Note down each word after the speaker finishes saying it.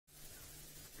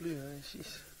blue, eh?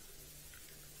 Jeez.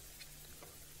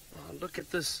 Oh, look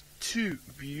at this. Two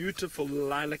beautiful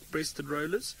lilac breasted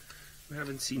rollers. We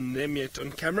haven't seen them yet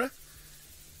on camera.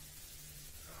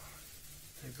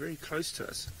 They're very close to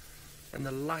us. And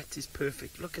the light is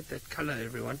perfect. Look at that color,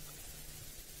 everyone.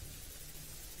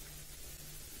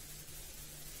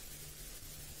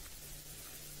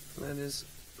 That is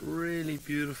really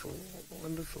beautiful.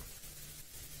 Wonderful.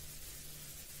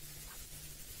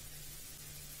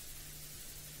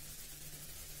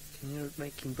 Can you hear it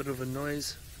making a bit of a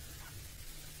noise?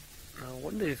 I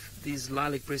wonder if these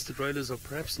lilac breasted rollers are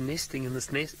perhaps nesting in this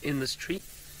tree.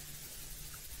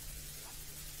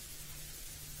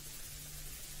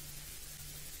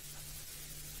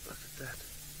 Look at that.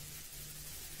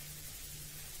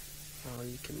 Oh,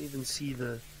 you can even see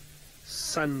the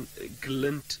sun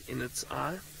glint in its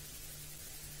eye.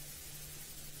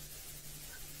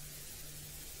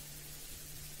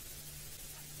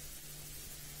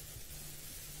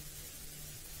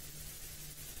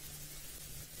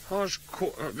 Harsh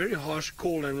call, very harsh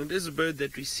call, and it is a bird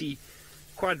that we see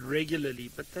quite regularly,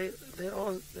 but they're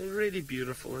really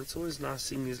beautiful. It's always nice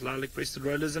seeing these lilac breasted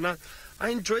rollers, and I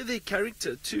enjoy their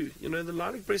character too. You know, the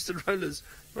lilac breasted rollers,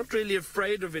 not really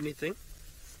afraid of anything.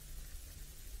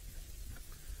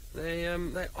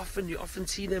 You often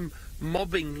see them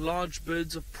mobbing large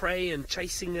birds of prey and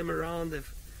chasing them around.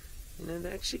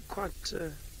 They're actually quite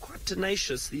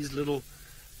tenacious, these little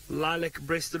lilac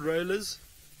breasted rollers.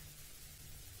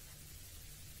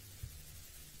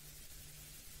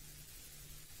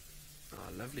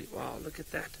 Oh, lovely. Wow, look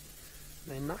at that.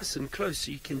 They're nice and close,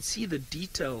 so you can see the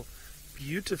detail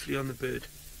beautifully on the bird.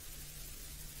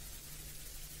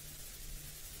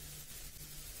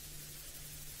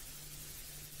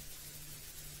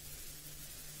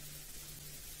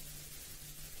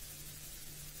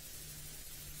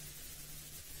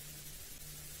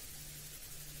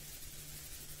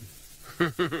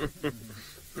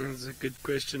 That's a good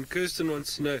question. Kirsten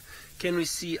wants to know, can we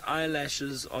see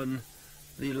eyelashes on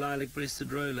the lilac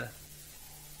breasted roller?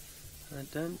 I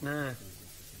don't know.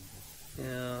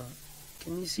 Yeah.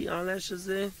 Can you see eyelashes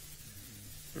there?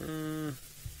 No.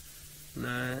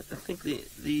 I think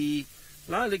the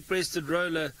lilac breasted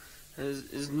roller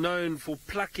is known for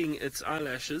plucking its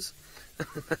eyelashes.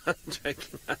 I'm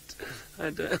joking.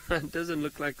 It doesn't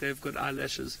look like they've got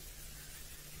eyelashes.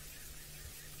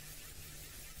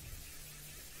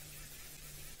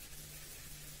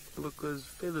 Look, those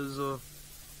feathers are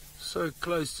so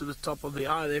close to the top of the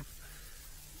eye.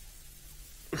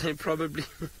 They probably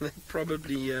protect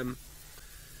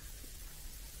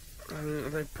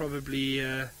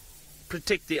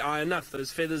the eye enough.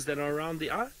 Those feathers that are around the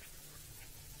eye.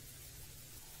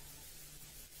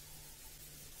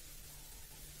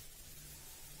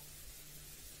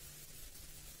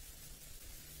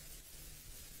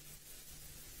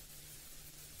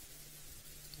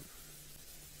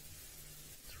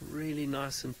 Really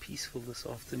nice and peaceful this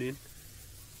afternoon.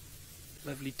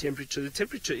 Lovely temperature. The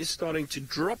temperature is starting to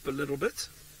drop a little bit.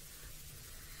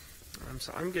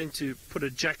 So I'm going to put a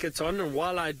jacket on, and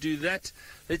while I do that,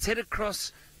 let's head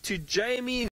across to Jamie.